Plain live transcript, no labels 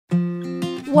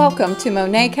Welcome to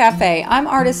Monet Cafe. I'm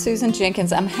artist Susan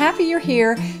Jenkins. I'm happy you're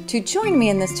here to join me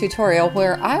in this tutorial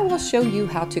where I will show you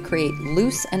how to create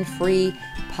loose and free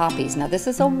poppies. Now this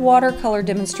is a watercolor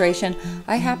demonstration.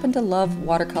 I happen to love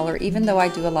watercolor even though I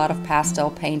do a lot of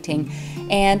pastel painting,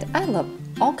 and I love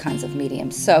all kinds of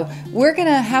mediums. So we're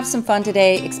gonna have some fun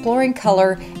today exploring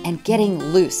color and getting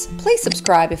loose. Please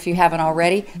subscribe if you haven't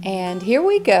already. And here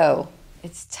we go.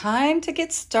 It's time to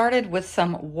get started with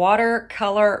some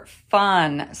watercolor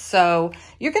fun. So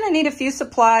you're going to need a few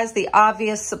supplies, the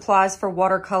obvious supplies for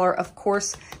watercolor, of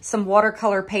course, some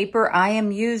watercolor paper. I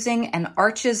am using an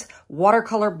Arches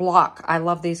watercolor block. I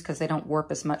love these because they don't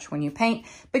warp as much when you paint,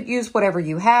 but use whatever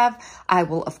you have. I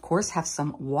will, of course, have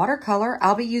some watercolor.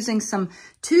 I'll be using some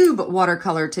tube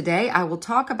watercolor today. I will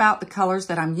talk about the colors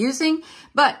that I'm using,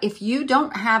 but if you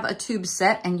don't have a tube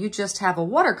set and you just have a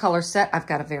watercolor set, I've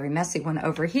got a very messy one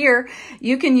over here.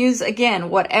 You can use, again,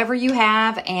 whatever you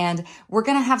have, and we're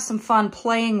going to have some fun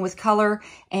playing with color,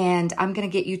 and I'm going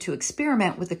to get you to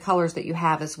experiment with the colors that you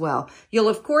have as well. You'll,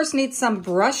 of course, need some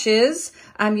brushes.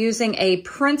 I'm using a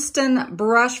Princeton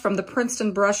brush from the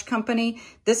Princeton Brush Company.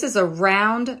 This is a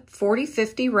round,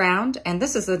 40-50 round, and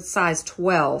this is a size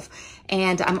 12.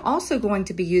 And I'm also going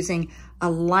to be using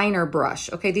a liner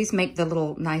brush. Okay, these make the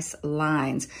little nice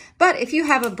lines. But if you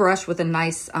have a brush with a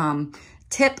nice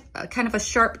tip, kind of a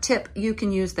sharp tip, you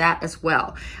can use that as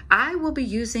well. I will be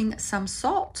using some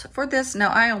salt for this. Now,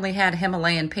 I only had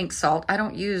Himalayan pink salt. I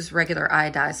don't use regular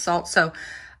iodized salt, so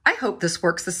I hope this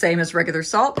works the same as regular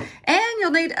salt. And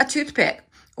you'll need a toothpick,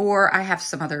 or I have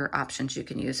some other options you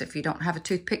can use. If you don't have a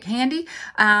toothpick handy,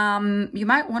 you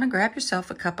might want to grab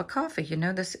yourself a cup of coffee. You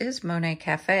know, this is Monet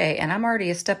Cafe, and I'm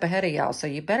already a step ahead of y'all, so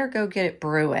you better go get it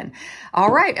brewing.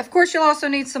 All right, of course, you'll also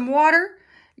need some water.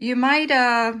 You might,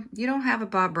 you don't have a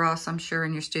Bob Ross, I'm sure,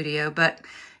 in your studio, but,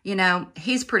 you know,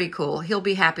 he's pretty cool. He'll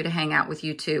be happy to hang out with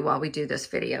you, too, while we do this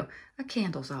video. A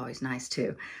candle's always nice,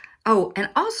 too. Oh, and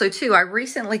also, too, I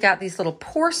recently got these little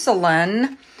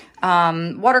porcelain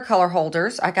watercolor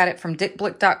holders. I got it from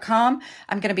dickblick.com.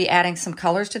 I'm going to be adding some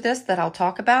colors to this that I'll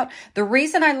talk about. The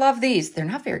reason I love these, they're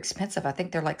not very expensive. I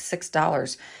think they're like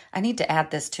 $6. I need to add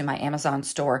this to my Amazon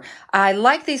store. I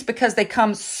like these because they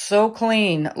come so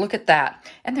clean. Look at that.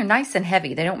 And they're nice and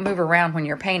heavy. They don't move around when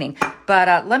you're painting.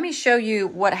 But let me show you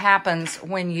what happens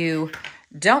when you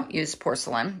don't use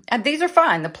porcelain. And these are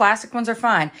fine. The plastic ones are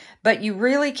fine. But you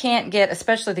really can't get,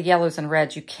 especially the yellows and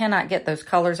reds, you cannot get those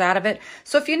colors out of it.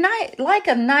 So if you like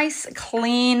a nice,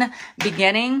 clean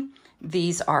beginning,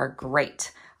 these are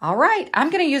great. All right, I'm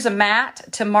going to use a mat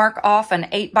to mark off an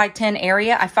 8x10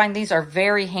 area. I find these are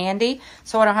very handy,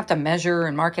 so I don't have to measure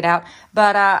and mark it out.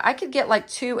 But I could get like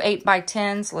 2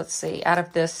 8x10s, let's see, out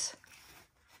of this,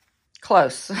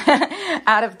 close,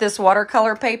 out of this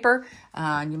watercolor paper.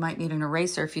 You might need an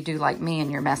eraser if you do like me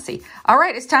and you're messy. All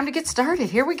right, it's time to get started.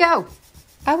 Here we go.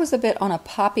 I was a bit on a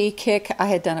poppy kick. I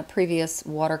had done a previous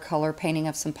watercolor painting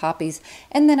of some poppies,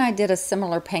 and then I did a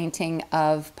similar painting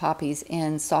of poppies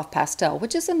in soft pastel,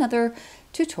 which is another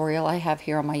tutorial I have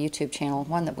here on my YouTube channel,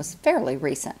 one that was fairly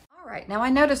recent. All right, now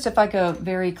I noticed if I go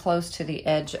very close to the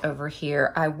edge over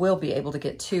here, I will be able to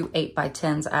get 2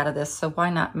 8x10s out of this, so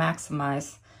why not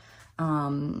maximize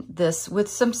this with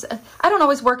some, I don't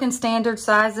always work in standard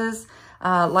sizes.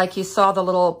 Like you saw the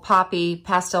little poppy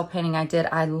pastel painting I did.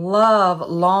 I love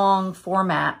long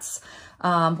formats,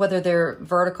 whether they're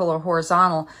vertical or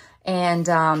horizontal. And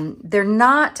they're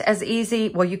not as easy.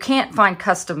 Well, you can't find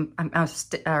custom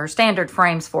or standard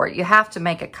frames for it. You have to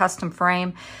make a custom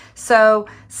frame. So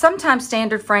sometimes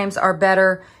standard frames are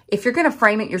better if you're going to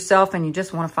frame it yourself and you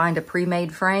just want to find a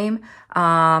pre-made frame.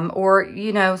 Or,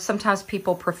 you know, sometimes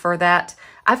people prefer that.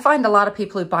 I find a lot of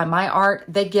people who buy my art,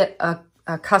 they get a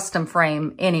custom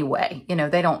frame anyway. You know,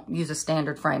 they don't use a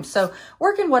standard frame. So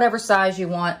work in whatever size you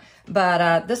want,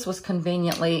 but this was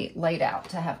conveniently laid out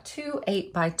to have 2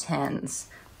 8x10s.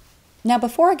 Now,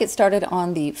 before I get started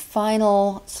on the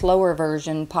final, slower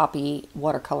version poppy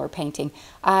watercolor painting,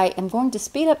 I am going to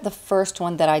speed up the first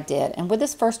one that I did. And with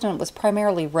this first one, it was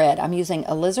primarily red. I'm using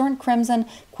alizarin crimson,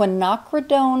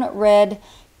 quinacridone red,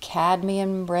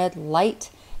 cadmium red light,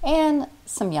 and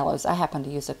some yellows. I happen to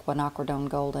use a quinacridone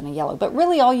gold and a yellow, but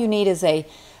really all you need is a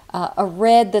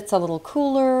red that's a little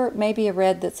cooler, maybe a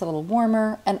red that's a little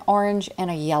warmer, an orange, and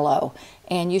a yellow.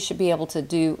 And you should be able to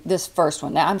do this first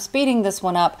one. Now I'm speeding this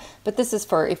one up, but this is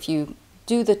for if you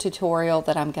do the tutorial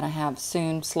that I'm going to have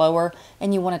soon slower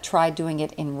and you want to try doing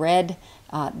it in red,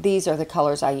 these are the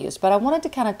colors I use. But I wanted to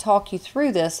kind of talk you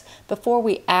through this before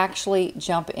we actually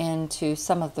jump into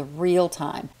some of the real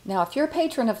time. Now, if you're a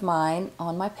patron of mine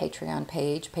on my Patreon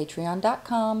page,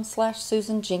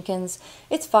 patreon.com/Susan Jenkins,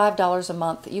 it's $5 a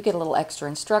month. You get a little extra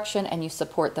instruction and you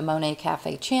support the Monet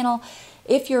Cafe channel.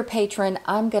 If you're a patron,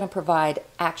 I'm going to provide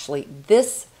actually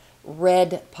this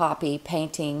red poppy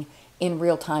painting in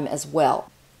real time as well.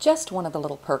 Just one of the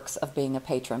little perks of being a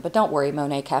patron. But don't worry,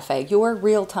 Monet Cafe, your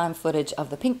real-time footage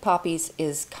of the pink poppies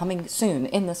is coming soon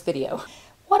in this video.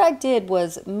 What I did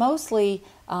was mostly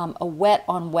a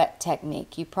wet-on-wet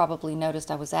technique. You probably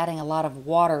noticed I was adding a lot of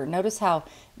water. Notice how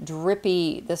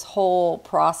drippy this whole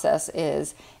process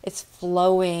is. It's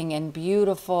flowing and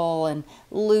beautiful and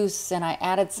loose, and I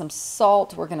added some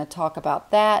salt. We're going to talk about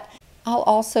that. I'll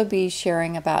also be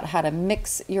sharing about how to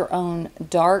mix your own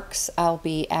darks. I'll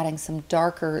be adding some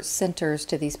darker centers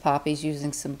to these poppies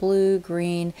using some blue,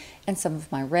 green, and some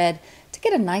of my red to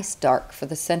get a nice dark for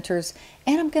the centers.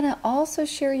 And I'm going to also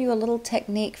share you a little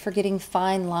technique for getting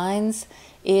fine lines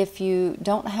if you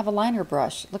don't have a liner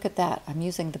brush. Look at that. I'm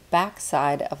using the back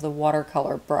side of the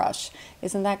watercolor brush.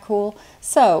 Isn't that cool?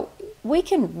 So we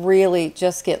can really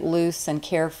just get loose and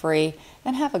carefree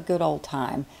and have a good old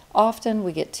time. Often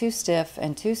we get too stiff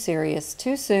and too serious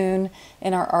too soon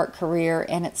in our art career,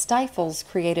 and it stifles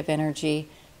creative energy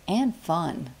and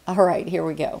fun. All right, here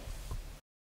we go.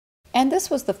 And this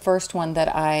was the first one that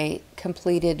I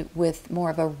completed with more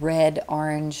of a red,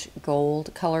 orange,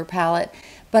 gold color palette.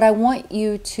 But I want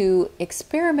you to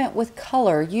experiment with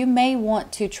color. You may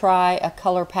want to try a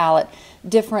color palette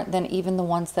different than even the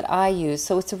ones that I use.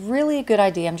 So it's a really good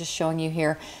idea. I'm just showing you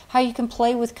here how you can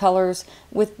play with colors.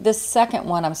 With this second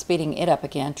one, I'm speeding it up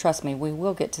again. Trust me, we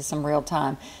will get to some real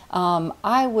time.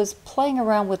 I was playing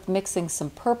around with mixing some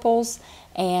purples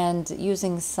and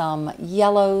using some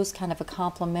yellows, kind of a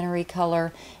complementary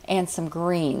color, and some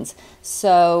greens.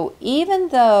 So even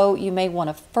though you may want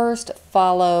to first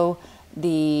follow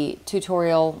the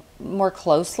tutorial more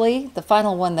closely, the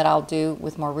final one that I'll do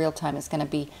with more real time is going to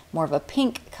be more of a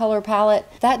pink color palette.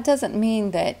 That doesn't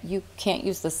mean that you can't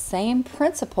use the same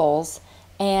principles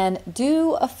and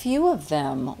do a few of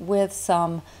them with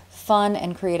some fun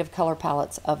and creative color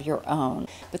palettes of your own.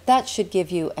 But that should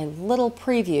give you a little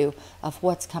preview of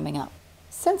what's coming up.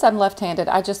 Since I'm left-handed,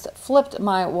 I just flipped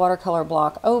my watercolor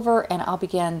block over and I'll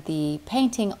begin the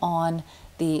painting on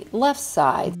the left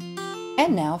side.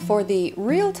 And now for the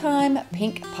real-time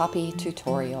pink poppy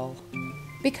tutorial.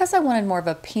 Because I wanted more of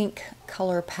a pink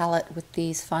color palette with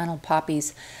these final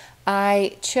poppies,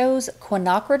 I chose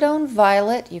quinacridone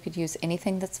violet. You could use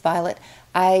anything that's violet.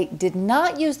 I did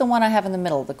not use the one I have in the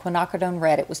middle, the quinacridone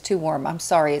red. It was too warm. I'm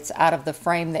sorry, it's out of the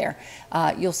frame there.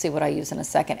 You'll see what I use in a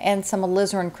second. And some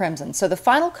alizarin crimson. So the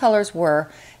final colors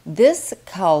were this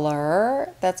color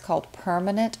that's called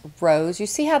Permanent Rose. You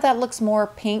see how that looks more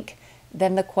pink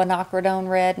than the quinacridone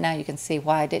red? Now you can see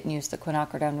why I didn't use the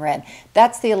quinacridone red.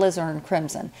 That's the alizarin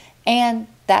crimson. And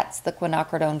that's the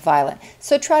quinacridone violet.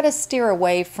 So try to steer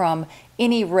away from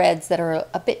any reds that are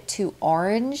a bit too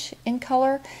orange in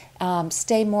color.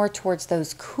 Stay more towards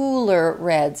those cooler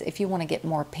reds if you want to get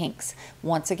more pinks.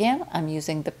 Once again, I'm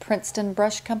using the Princeton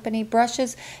Brush Company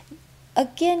brushes.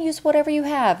 Again, use whatever you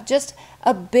have. Just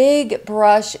a big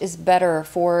brush is better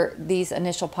for these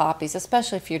initial poppies,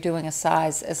 especially if you're doing a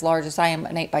size as large as I am,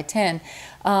 an 8 by 10.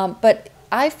 But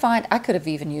I find I could have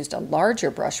even used a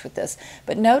larger brush with this.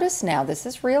 But notice now, this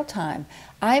is real time.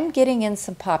 I'm getting in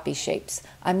some poppy shapes.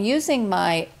 I'm using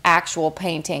my actual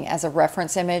painting as a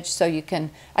reference image so you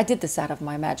can, I did this out of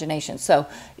my imagination, so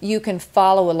you can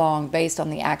follow along based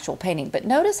on the actual painting. But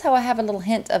notice how I have a little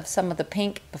hint of some of the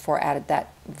pink before I added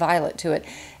that violet to it.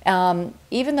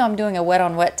 Even though I'm doing a wet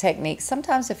on wet technique,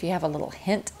 sometimes if you have a little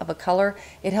hint of a color,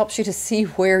 it helps you to see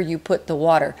where you put the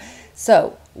water.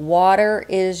 So water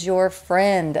is your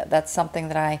friend. That's something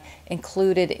that I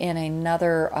included in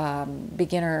another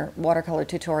beginner watercolor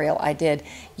tutorial I did.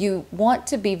 You want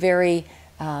to be very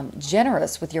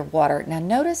generous with your water. Now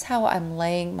notice how I'm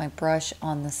laying my brush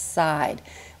on the side.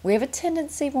 We have a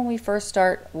tendency when we first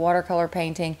start watercolor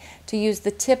painting to use the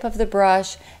tip of the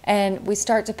brush, and we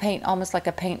start to paint almost like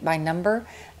a paint by number,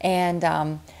 and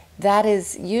that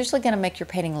is usually going to make your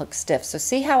painting look stiff. So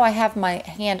see how I have my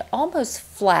hand almost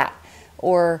flat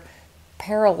or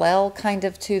parallel kind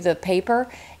of to the paper,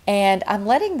 and I'm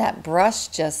letting that brush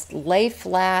just lay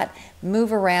flat,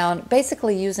 move around,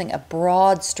 basically using a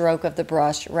broad stroke of the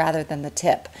brush rather than the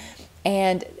tip.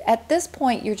 And at this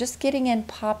point you're just getting in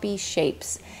poppy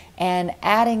shapes and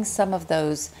adding some of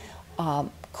those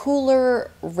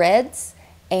cooler reds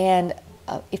and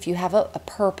if you have a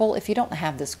purple, if you don't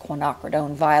have this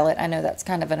quinacridone violet, I know that's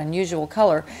kind of an unusual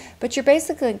color, but you're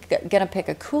basically going to pick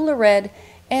a cooler red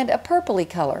and a purpley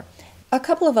color. A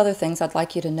couple of other things I'd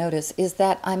like you to notice is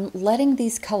that I'm letting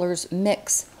these colors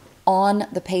mix on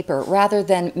the paper rather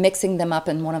than mixing them up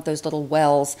in one of those little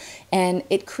wells, and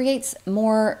it creates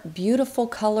more beautiful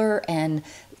color and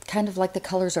kind of like the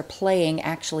colors are playing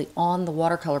actually on the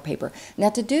watercolor paper. Now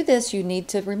to do this, you need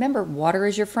to remember water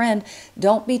is your friend.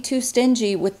 Don't be too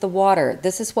stingy with the water.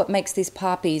 This is what makes these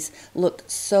poppies look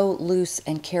so loose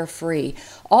and carefree.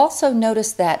 Also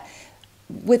notice that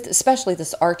with especially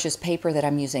this Arches paper that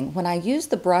I'm using, when I use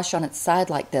the brush on its side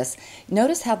like this,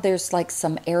 notice how there's like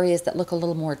some areas that look a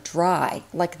little more dry,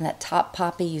 like in that top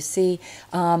poppy you see.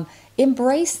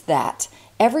 Embrace that.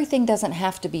 Everything doesn't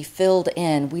have to be filled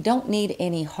in. We don't need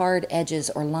any hard edges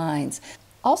or lines.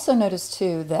 Also notice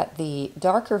too that the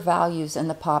darker values in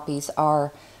the poppies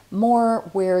are more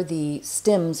where the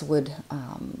stems would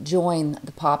join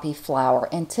the poppy flower,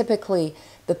 and typically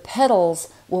the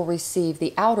petals will receive,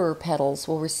 the outer petals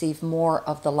will receive more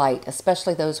of the light,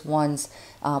 especially those ones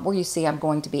where you see I'm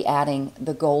going to be adding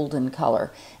the golden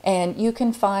color. And you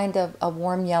can find a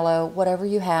warm yellow, whatever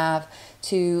you have,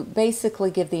 to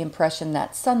basically give the impression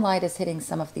that sunlight is hitting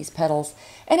some of these petals,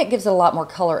 and it gives it a lot more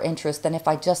color interest than if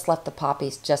I just left the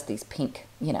poppies just these pink,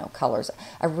 colors.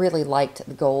 I really liked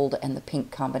the gold and the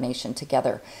pink combination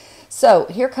together. So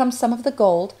here comes some of the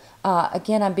gold.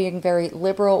 Again, I'm being very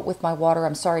liberal with my water.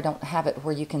 I'm sorry I don't have it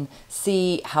where you can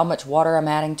see how much water I'm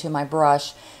adding to my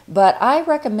brush, but I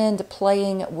recommend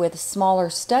playing with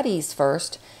smaller studies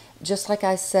first. Just like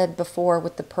I said before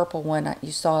with the purple one,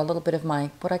 you saw a little bit of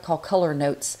my, what I call color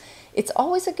notes. It's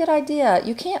always a good idea.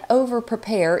 You can't over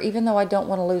prepare, even though I don't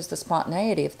want to lose the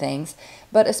spontaneity of things,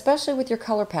 but especially with your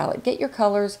color palette. Get your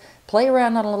colors, play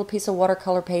around on a little piece of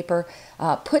watercolor paper,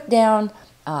 put down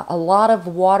a lot of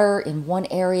water in one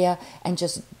area and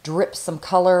just drip some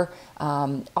color.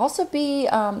 Also be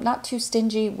not too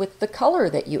stingy with the color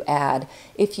that you add.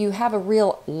 If you have a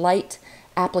real light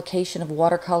application of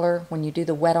watercolor, when you do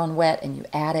the wet on wet and you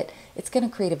add it, it's going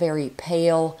to create a very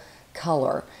pale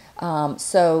color.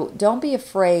 So don't be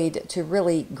afraid to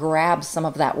really grab some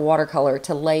of that watercolor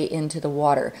to lay into the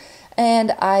water.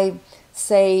 And I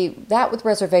say that with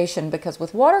reservation, because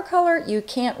with watercolor you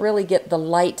can't really get the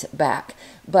light back,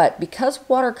 but because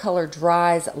watercolor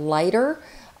dries lighter,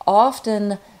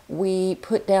 often we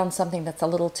put down something that's a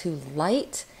little too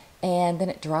light and then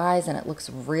it dries and it looks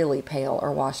really pale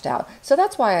or washed out. So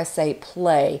that's why I say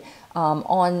play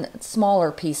on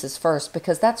smaller pieces first,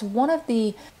 because that's one of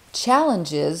the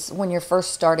challenges when you're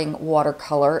first starting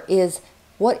watercolor is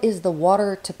what is the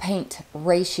water to paint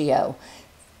ratio.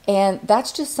 And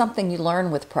that's just something you learn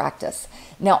with practice.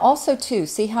 Now also too,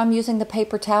 see how I'm using the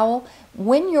paper towel?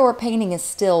 When your painting is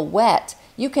still wet,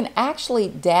 you can actually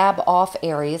dab off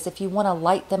areas if you want to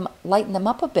lighten them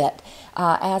up a bit,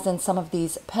 as in some of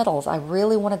these petals. I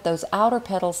really wanted those outer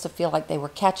petals to feel like they were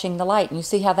catching the light. And you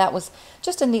see how that was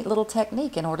just a neat little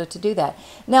technique in order to do that.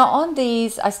 Now on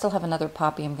these, I still have another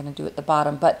poppy I'm going to do at the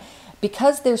bottom, but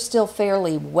because they're still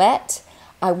fairly wet,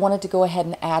 I wanted to go ahead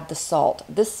and add the salt.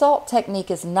 This salt technique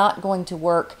is not going to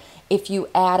work if you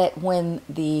add it when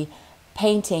the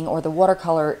painting or the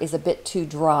watercolor is a bit too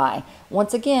dry.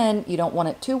 Once again, you don't want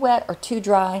it too wet or too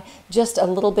dry, just a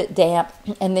little bit damp,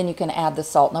 and then you can add the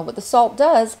salt. Now what the salt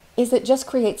does is it just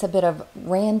creates a bit of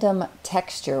random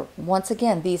texture. Once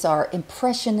again, these are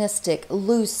impressionistic,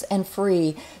 loose and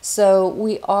free, so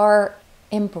we are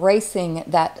embracing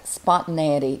that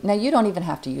spontaneity. Now you don't even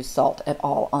have to use salt at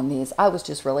all on these. I was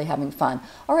just really having fun.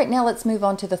 All right, now let's move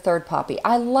on to the third poppy.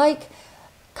 I like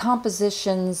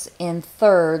compositions in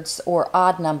thirds or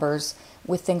odd numbers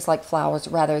with things like flowers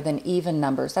rather than even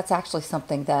numbers. That's actually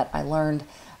something that I learned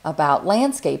about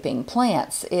landscaping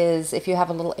plants, is if you have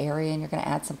a little area and you're going to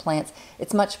add some plants,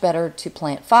 it's much better to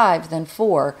plant 5 than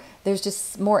 4. There's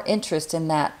just more interest in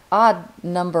that odd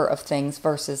number of things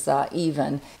versus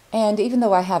even. And even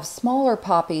though I have smaller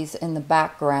poppies in the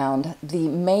background, the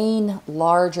main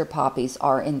larger poppies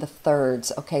are in the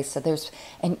thirds. Okay, so there's,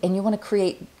 and you want to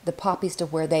create the poppies to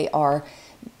where they are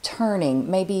turning.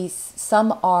 Maybe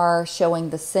some are showing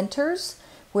the centers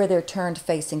where they're turned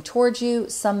facing towards you.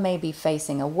 Some may be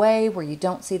facing away where you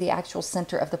don't see the actual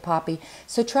center of the poppy.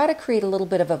 So try to create a little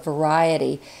bit of a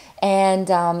variety. And,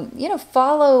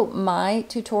 follow my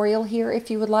tutorial here if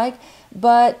you would like,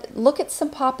 but look at some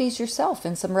poppies yourself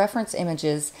and some reference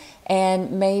images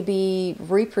and maybe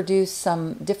reproduce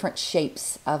some different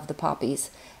shapes of the poppies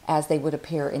as they would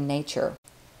appear in nature.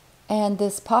 And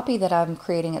this poppy that I'm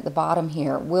creating at the bottom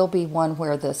here will be one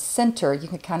where the center, you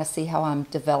can kind of see how I'm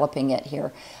developing it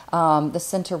here. The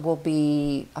center will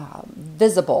be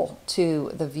visible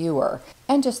to the viewer.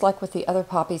 And just like with the other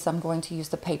poppies, I'm going to use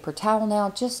the paper towel now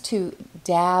just to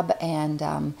dab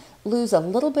and lose a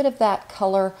little bit of that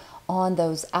color on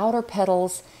those outer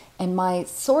petals. And my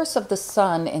source of the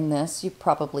sun in this, you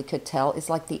probably could tell,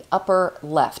 is like the upper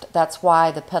left. That's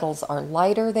why the petals are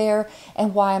lighter there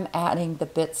and why I'm adding the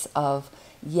bits of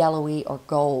yellowy or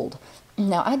gold.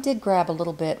 Now I did grab a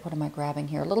little bit, what am I grabbing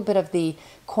here? A little bit of the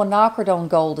quinacridone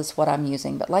gold is what I'm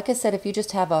using. But like I said, if you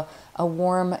just have a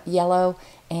warm yellow,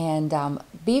 and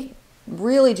be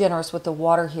really generous with the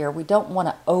water here. We don't want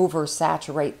to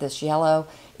oversaturate this yellow.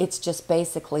 It's just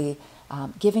basically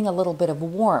giving a little bit of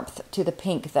warmth to the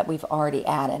pink that we've already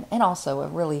added, and also a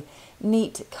really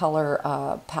neat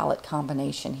color palette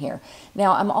combination here.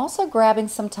 Now I'm also grabbing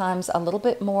sometimes a little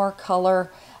bit more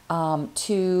color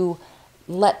to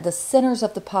let the centers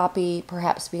of the poppy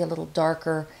perhaps be a little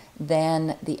darker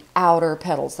than the outer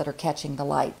petals that are catching the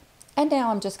light. And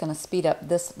now I'm just going to speed up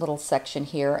this little section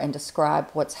here and describe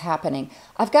what's happening.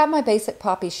 I've got my basic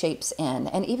poppy shapes in,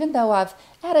 and even though I've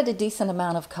added a decent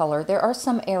amount of color, there are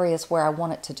some areas where I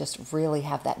want it to just really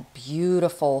have that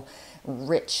beautiful,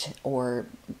 rich or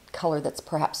color that's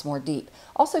perhaps more deep.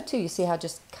 Also too, you see how I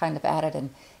just kind of added an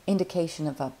indication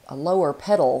of a lower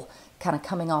petal kind of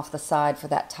coming off the side for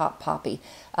that top poppy.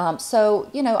 So,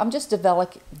 you know, I'm just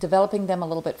developing them a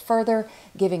little bit further,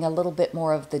 giving a little bit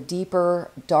more of the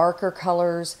deeper, darker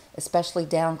colors, especially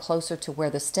down closer to where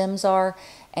the stems are,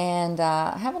 and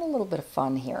having a little bit of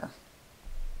fun here.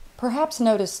 Perhaps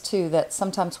notice too that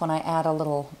sometimes when I add a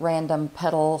little random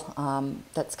petal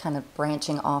that's kind of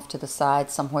branching off to the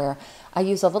side somewhere, I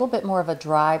use a little bit more of a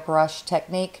dry brush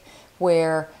technique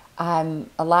where I'm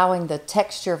allowing the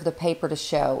texture of the paper to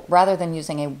show rather than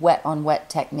using a wet on wet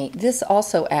technique. This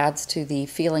also adds to the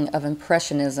feeling of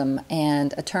impressionism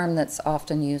and a term that's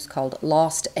often used called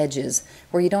lost edges,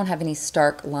 where you don't have any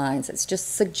stark lines. It's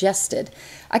just suggested.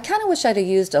 I kind of wish I'd have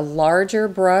used a larger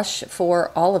brush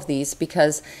for all of these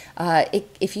because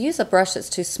if you use a brush that's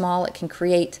too small, it can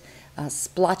create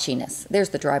splotchiness. There's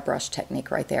the dry brush technique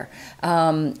right there.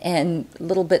 And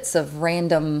little bits of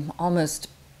random, almost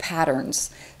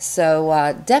patterns.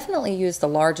 So definitely use the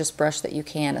largest brush that you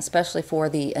can, especially for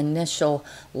the initial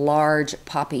large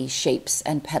poppy shapes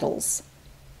and petals.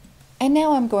 And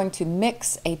now I'm going to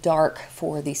mix a dark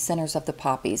for the centers of the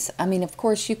poppies. I mean, of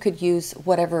course, you could use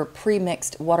whatever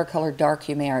pre-mixed watercolor dark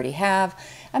you may already have.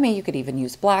 I mean, you could even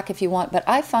use black if you want, but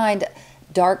I find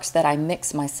darks that I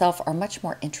mix myself are much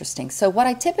more interesting. So what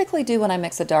I typically do when I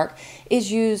mix a dark is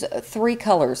use 3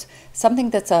 colors.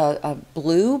 Something that's a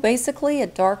blue, basically, a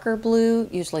darker blue,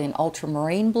 usually an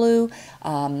ultramarine blue,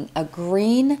 a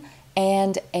green,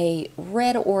 and a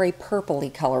red or a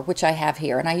purpley color, which I have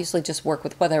here. And I usually just work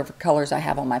with whatever colors I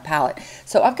have on my palette.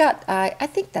 So I've got, I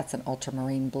think that's an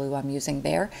ultramarine blue I'm using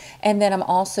there. And then I'm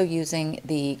also using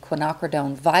the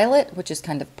quinacridone violet, which is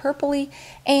kind of purpley,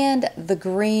 and the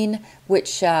green,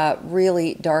 which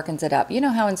really darkens it up. You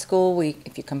know how in school,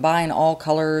 if you combine all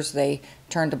colors, they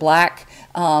turn to black.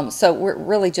 So we're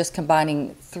really just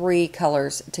combining 3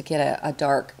 colors to get a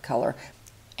dark color.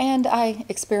 And I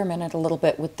experimented a little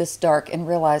bit with this dark and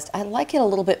realized I like it a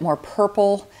little bit more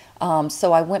purple.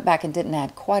 So I went back and didn't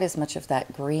add quite as much of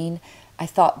that green. I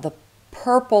thought the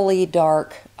purpley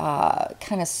dark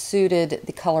kind of suited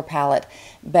the color palette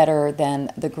better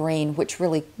than the green, which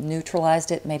really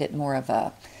neutralized it, made it more of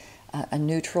a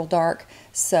neutral dark.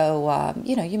 So,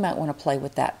 you know, you might want to play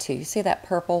with that too. You see that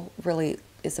purple really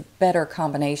is a better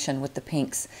combination with the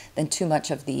pinks than too much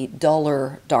of the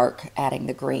duller dark adding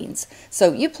the greens.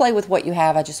 So you play with what you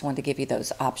have. I just wanted to give you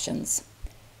those options.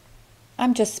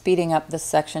 I'm just speeding up this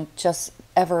section just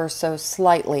ever so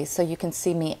slightly so you can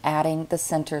see me adding the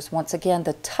centers. Once again,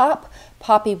 the top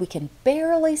poppy, we can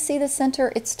barely see the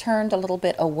center. It's turned a little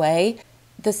bit away.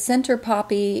 The center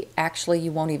poppy, actually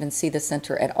you won't even see the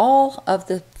center at all of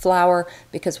the flower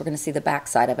because we're going to see the back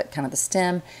side of it, kind of the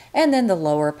stem. And then the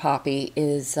lower poppy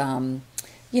is,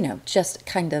 you know, just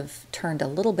kind of turned a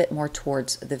little bit more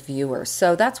towards the viewer.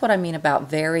 So that's what I mean about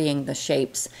varying the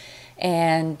shapes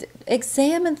and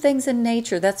examine things in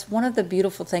nature. That's one of the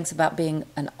beautiful things about being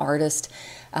an artist.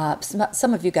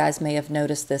 Some of you guys may have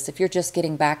noticed this. If you're just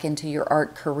getting back into your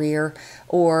art career,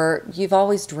 or you've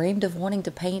always dreamed of wanting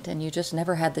to paint and you just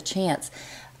never had the chance,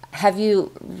 have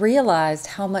you realized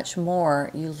how much more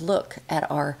you look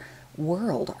at our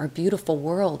world, our beautiful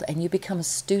world, and you become a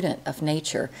student of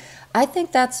nature? I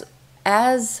think that's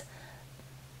as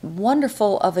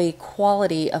wonderful of a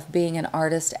quality of being an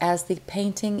artist as the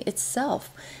painting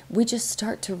itself. We just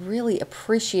start to really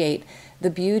appreciate the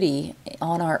beauty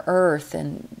on our earth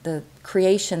and the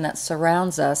creation that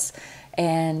surrounds us,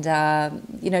 and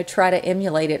try to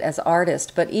emulate it as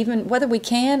artists. But even whether we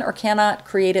can or cannot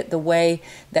create it the way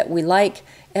that we like,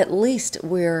 at least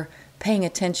we're paying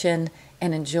attention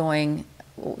and enjoying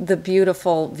the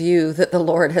beautiful view that the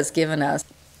Lord has given us.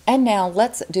 And now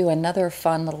let's do another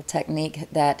fun little technique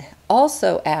that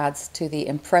also adds to the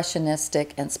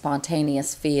impressionistic and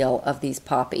spontaneous feel of these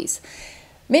poppies.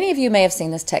 Many of you may have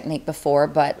seen this technique before,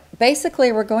 but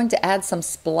basically we're going to add some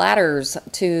splatters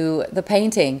to the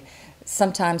painting.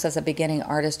 Sometimes as a beginning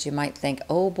artist you might think,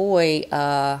 oh boy,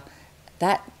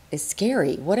 that is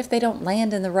scary. What if they don't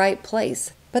land in the right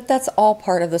place? But that's all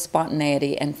part of the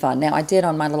spontaneity and fun. Now I did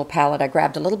on my little palette, I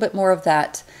grabbed a little bit more of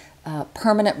that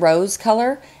permanent rose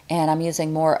color, and I'm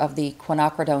using more of the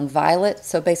quinacridone violet,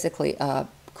 so basically a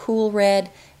cool red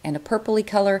and a purpley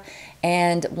color.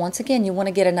 And once again, you want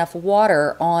to get enough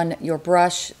water on your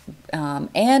brush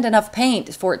and enough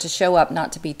paint for it to show up,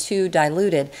 not to be too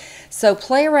diluted. So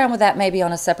play around with that maybe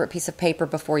on a separate piece of paper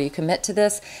before you commit to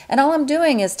this. And all I'm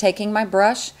doing is taking my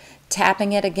brush,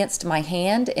 tapping it against my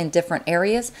hand in different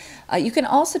areas. You can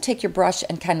also take your brush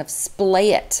and kind of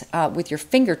splay it with your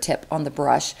fingertip on the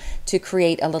brush to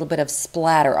create a little bit of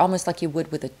splatter, almost like you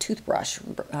would with a toothbrush,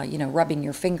 rubbing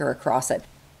your finger across it.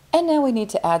 And now we need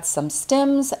to add some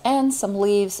stems and some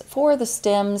leaves. For the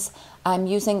stems, I'm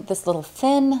using this little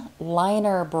thin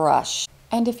liner brush.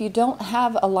 And if you don't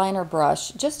have a liner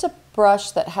brush, just a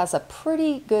brush that has a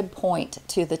pretty good point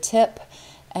to the tip.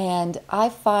 And I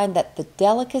find that the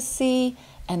delicacy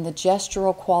and the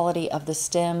gestural quality of the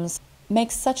stems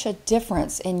makes such a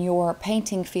difference in your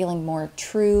painting feeling more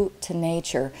true to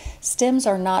nature. Stems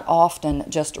are not often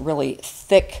just really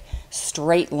thick,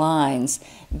 straight lines.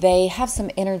 They have some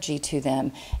energy to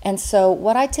them. And so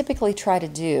what I typically try to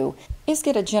do is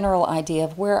get a general idea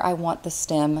of where I want the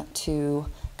stem to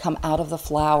come out of the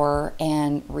flower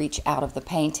and reach out of the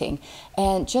painting,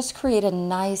 and just create a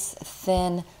nice,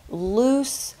 thin,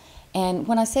 loose, and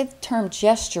when I say the term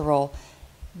gestural,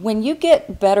 when you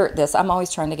get better at this, I'm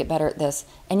always trying to get better at this,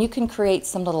 and you can create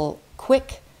some little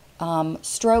quick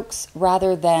strokes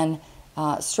rather than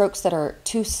strokes that are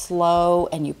too slow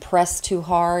and you press too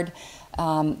hard.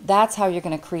 That's how you're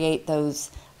going to create those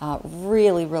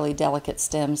really, really delicate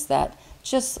stems that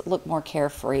just look more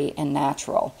carefree and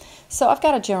natural. So I've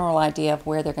got a general idea of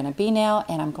where they're going to be now,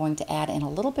 and I'm going to add in a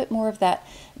little bit more of that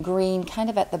green kind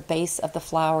of at the base of the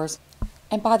flowers.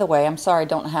 And by the way, I'm sorry I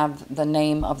don't have the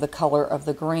name of the color of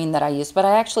the green that I used, but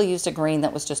I actually used a green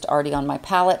that was just already on my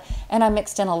palette, and I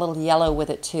mixed in a little yellow with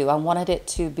it too. I wanted it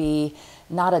to be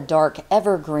not a dark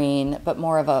evergreen, but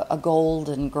more of a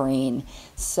golden green.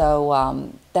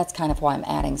 So that's kind of why I'm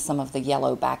adding some of the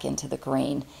yellow back into the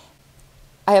green.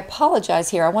 I apologize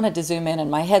here. I wanted to zoom in and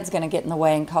my head's going to get in the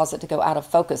way and cause it to go out of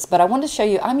focus. But I wanted to show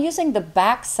you, I'm using the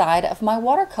back side of my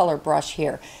watercolor brush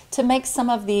here to make some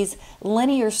of these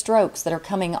linear strokes that are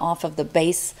coming off of the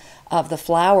base of the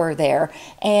flower there.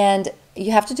 And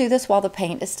you have to do this while the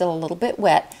paint is still a little bit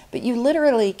wet, but you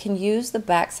literally can use the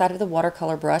back side of the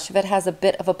watercolor brush, if it has a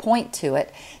bit of a point to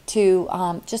it, to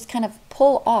just kind of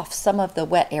pull off some of the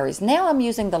wet areas. Now I'm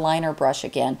using the liner brush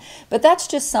again, but that's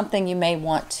just something you may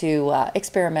want to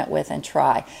experiment with and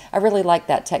try. I really like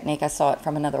that technique. I saw it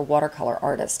from another watercolor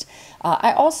artist.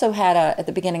 I also had, at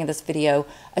the beginning of this video,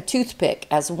 a toothpick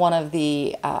as one of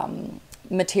the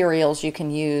materials you can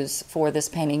use for this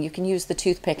painting. You can use the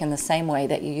toothpick in the same way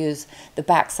that you use the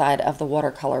backside of the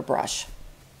watercolor brush.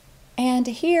 And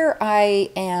here I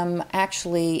am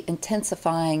actually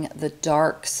intensifying the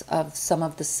darks of some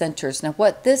of the centers. Now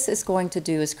what this is going to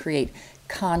do is create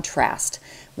contrast.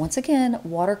 Once again,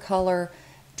 watercolor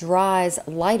dries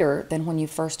lighter than when you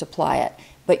first apply it,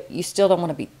 but you still don't want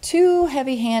to be too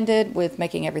heavy-handed with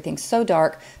making everything so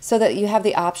dark, so that you have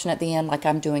the option at the end, like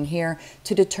I'm doing here,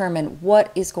 to determine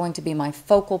what is going to be my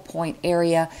focal point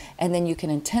area, and then you can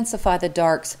intensify the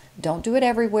darks. Don't do it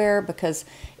everywhere, because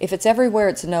if it's everywhere,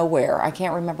 it's nowhere. I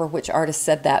can't remember which artist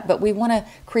said that, but we want to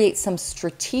create some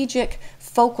strategic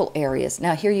focal areas.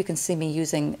 Now here you can see me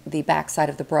using the back side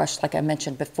of the brush like I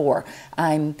mentioned before.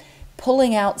 I'm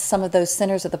pulling out some of those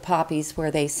centers of the poppies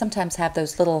where they sometimes have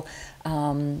those little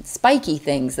spiky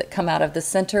things that come out of the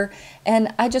center.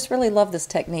 And I just really love this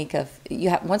technique of,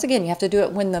 once again, you have to do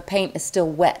it when the paint is still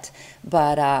wet,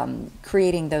 but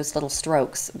creating those little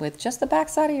strokes with just the back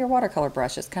side of your watercolor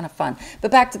brush is kind of fun. But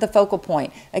back to the focal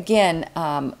point. Again,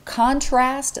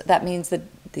 contrast, that means that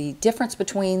the difference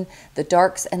between the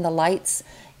darks and the lights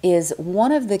is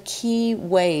one of the key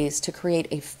ways to create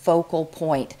a focal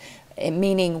point,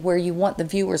 meaning where you want the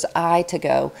viewer's eye to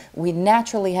go. We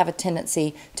naturally have a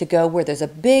tendency to go where there's a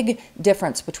big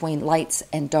difference between lights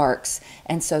and darks.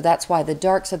 And so that's why the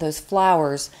darks of those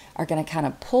flowers are going to kind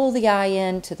of pull the eye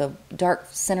in to the dark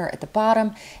center at the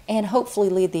bottom and hopefully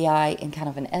lead the eye in kind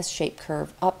of an S-shaped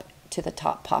curve up to the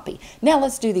top poppy. Now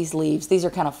let's do these leaves. These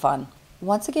are kind of fun.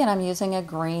 Once again, I'm using a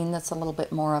green that's a little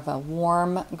bit more of a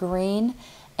warm green,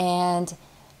 and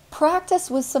practice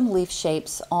with some leaf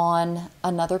shapes on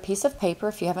another piece of paper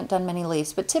if you haven't done many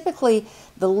leaves. But typically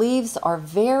the leaves are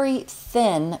very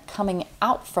thin coming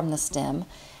out from the stem.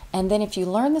 And then if you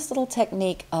learn this little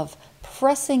technique of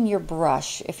pressing your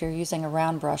brush, if you're using a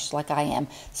round brush like I am,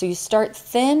 so you start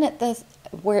thin at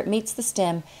where it meets the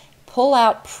stem, pull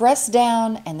out, press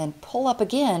down, and then pull up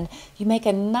again, you make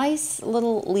a nice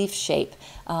little leaf shape.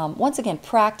 Once again,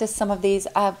 practice some of these.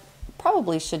 I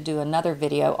probably should do another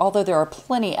video, although there are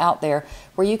plenty out there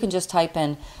where you can just type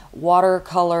in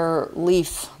watercolor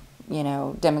leaf,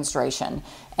 demonstration.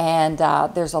 And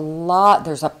there's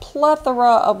a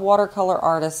plethora of watercolor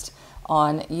artists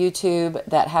on YouTube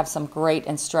that have some great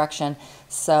instruction.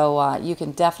 So you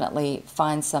can definitely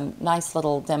find some nice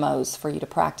little demos for you to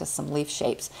practice some leaf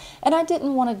shapes. And I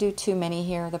didn't want to do too many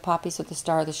here. The poppies are the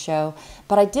star of the show.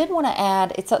 But I did want to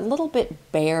add, it's a little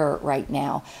bit bare right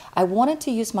now. I wanted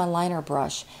to use my liner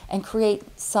brush and create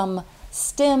some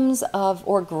stems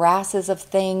or grasses of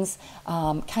things,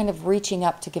 kind of reaching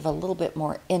up to give a little bit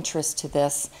more interest to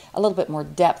this, a little bit more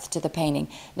depth to the painting.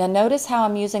 Now notice how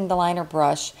I'm using the liner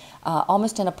brush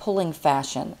almost in a pulling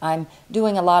fashion. I'm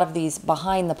doing a lot of these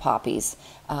behind the poppies,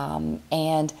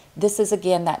 and this is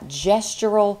again that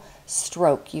gestural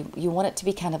stroke. You want it to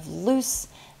be kind of loose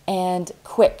and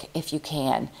quick if you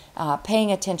can, paying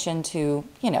attention to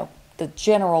the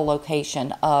general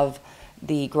location of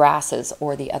the grasses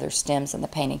or the other stems in the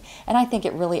painting. And I think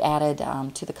it really added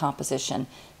to the composition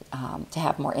to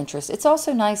have more interest. It's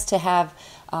also nice to have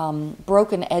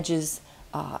broken edges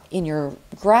in your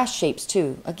grass shapes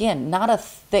too. Again, not a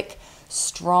thick,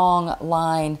 strong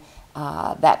line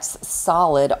that's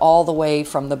solid all the way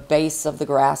from the base of the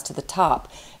grass to the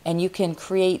top. And you can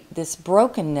create this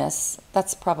brokenness,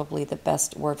 that's probably the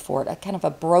best word for it, a kind of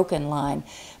a broken line,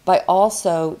 by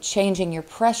also changing your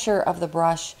pressure of the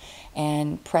brush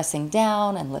and pressing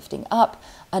down and lifting up.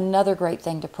 Another great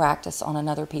thing to practice on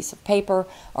another piece of paper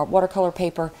or watercolor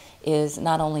paper is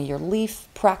not only your leaf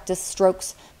practice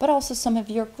strokes, but also some of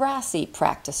your grassy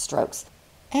practice strokes.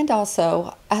 And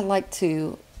also, I like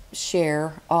to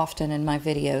share often in my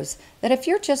videos that if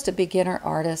you're just a beginner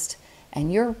artist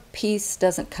and your piece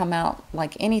doesn't come out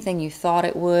like anything you thought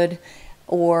it would,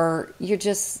 or you're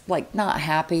just like not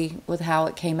happy with how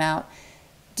it came out,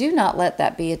 do not let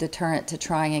that be a deterrent to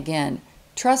trying again.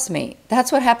 Trust me, that's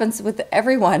what happens with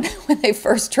everyone when they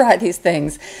first try these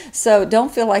things. So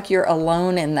don't feel like you're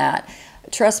alone in that.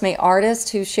 Trust me,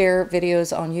 artists who share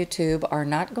videos on YouTube are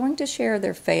not going to share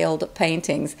their failed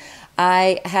paintings.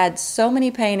 I had so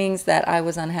many paintings that I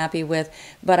was unhappy with,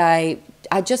 but I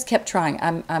just kept trying.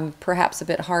 I'm perhaps a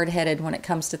bit hard-headed when it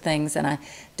comes to things, and I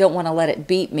don't want to let it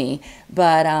beat me.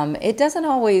 But it doesn't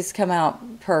always come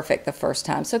out perfect the first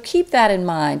time. So keep that in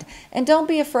mind, and don't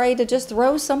be afraid to just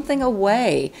throw something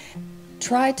away.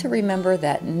 Try to remember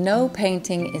that no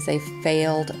painting is a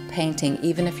failed painting,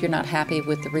 even if you're not happy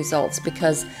with the results,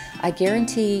 because I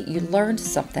guarantee you learned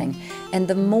something. And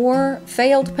the more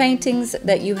failed paintings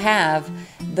that you have,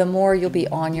 the more you'll be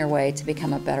on your way to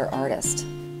become a better artist.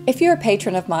 If you're a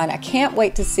patron of mine, I can't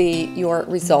wait to see your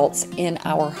results in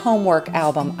our homework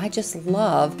album. I just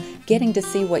love getting to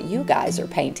see what you guys are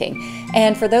painting.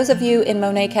 And for those of you in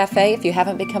Monet Cafe, if you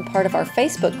haven't become part of our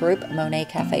Facebook group, Monet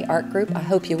Cafe Art Group, I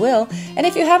hope you will. And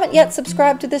if you haven't yet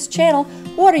subscribed to this channel,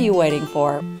 what are you waiting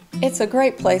for? It's a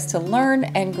great place to learn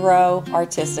and grow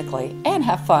artistically and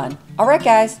have fun. All right,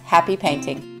 guys, happy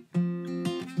painting.